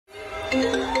Hello,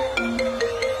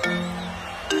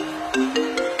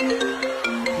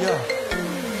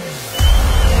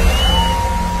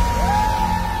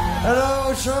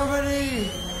 Germany.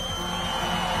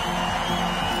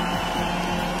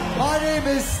 My name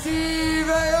is Steve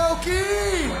Aoki.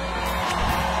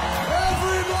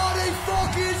 Everybody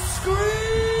fucking scream!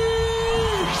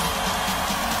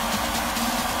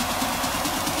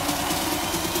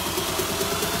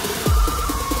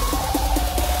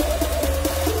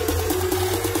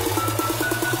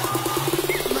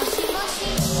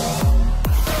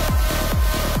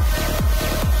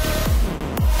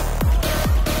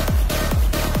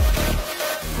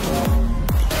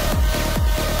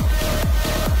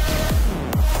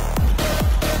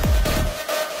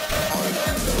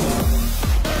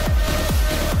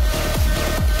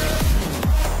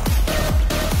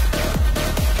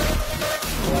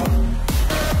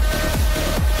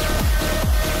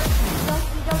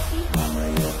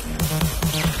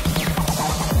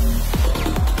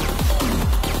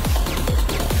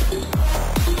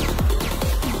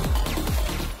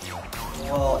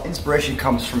 Inspiration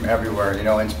comes from everywhere. You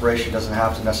know, inspiration doesn't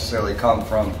have to necessarily come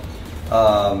from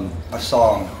a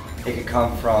song. It could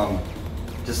come from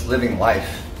just living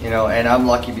life, you know, and I'm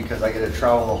lucky because I get to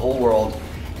travel the whole world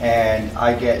and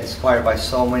I get inspired by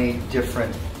so many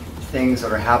different things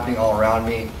that are happening all around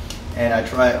me, and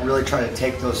I really try to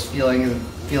take those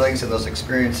feelings and those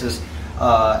experiences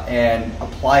and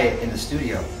apply it in the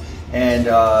studio. And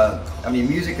I mean,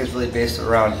 music is really based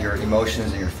around your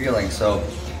emotions and your feelings. So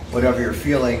whatever you're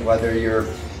feeling, whether you're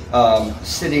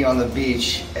sitting on the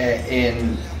beach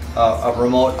in a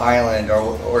remote island,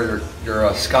 or you're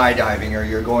skydiving, or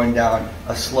you're going down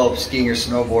a slope skiing or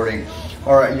snowboarding,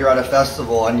 or you're at a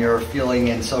festival and you're feeling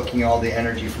and soaking all the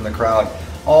energy from the crowd,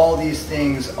 all these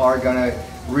things are gonna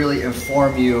really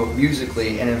inform you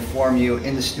musically and inform you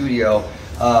in the studio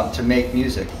to make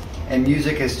music. And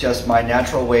music is just my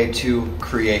natural way to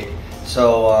create.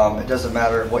 So it doesn't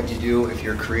matter what you do, if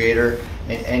you're a creator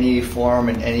in any form,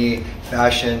 in any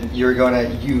fashion, you're gonna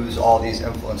use all these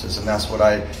influences, and that's what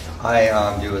I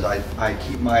do, is I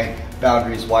keep my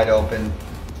boundaries wide open,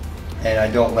 and I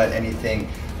don't let anything,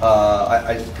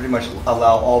 I pretty much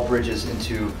allow all bridges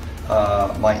into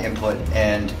my input,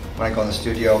 and when I go in the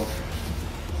studio,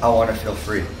 I want to feel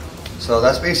free. So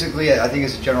that's basically it. I think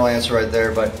it's a general answer right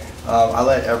there, but I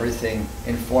let everything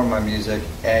inform my music,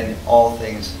 and all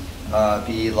things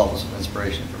be levels of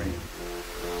inspiration for me.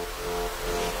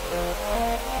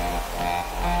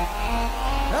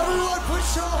 Everyone put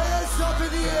your hands up in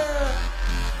the air.